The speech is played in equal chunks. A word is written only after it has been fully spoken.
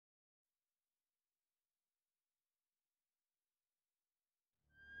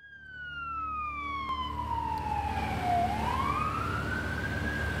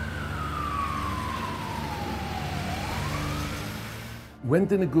When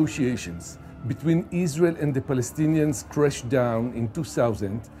the negotiations between Israel and the Palestinians crashed down in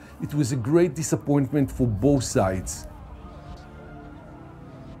 2000, it was a great disappointment for both sides.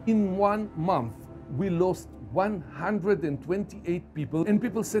 In 1 month, we lost 128 people, and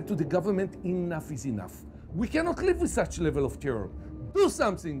people said to the government, enough is enough. We cannot live with such a level of terror. Do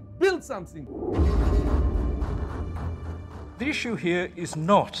something, build something. The issue here is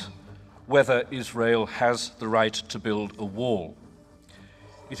not whether Israel has the right to build a wall.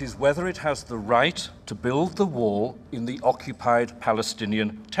 It is whether it has the right to build the wall in the occupied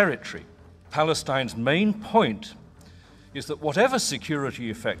Palestinian territory. Palestine's main point is that whatever security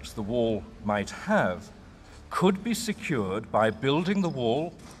effects the wall might have could be secured by building the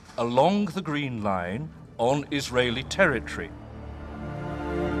wall along the Green Line on Israeli territory.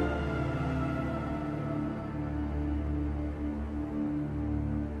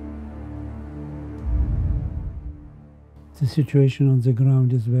 The situation on the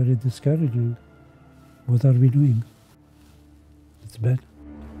ground is very discouraging. What are we doing? It's bad.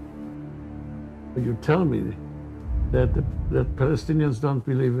 You tell me that Palestinians don't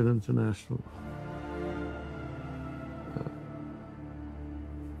believe in international law.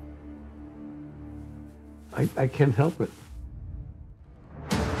 I can't help it.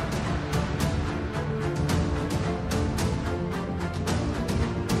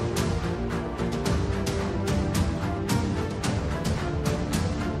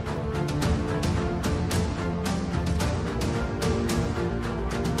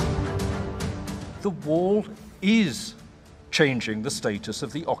 The wall is changing the status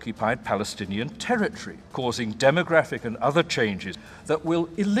of the occupied Palestinian territory, causing demographic and other changes that will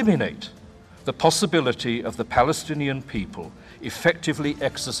eliminate the possibility of the Palestinian people effectively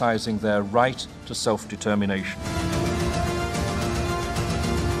exercising their right to self-determination.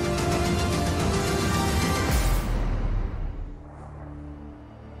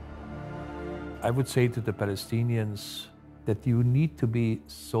 I would say to the Palestinians that you need to be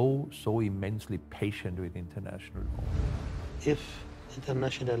so immensely patient with international law. If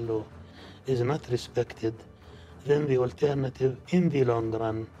international law is not respected, then the alternative in the long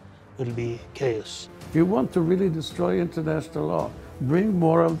run will be chaos. If you want to really destroy international law, bring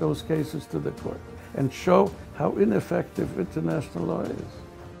more of those cases to the court and show how ineffective international law is.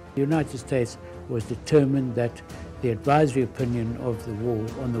 The United States was determined that the advisory opinion of the wall,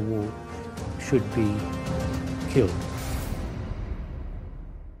 on the wall, should be killed.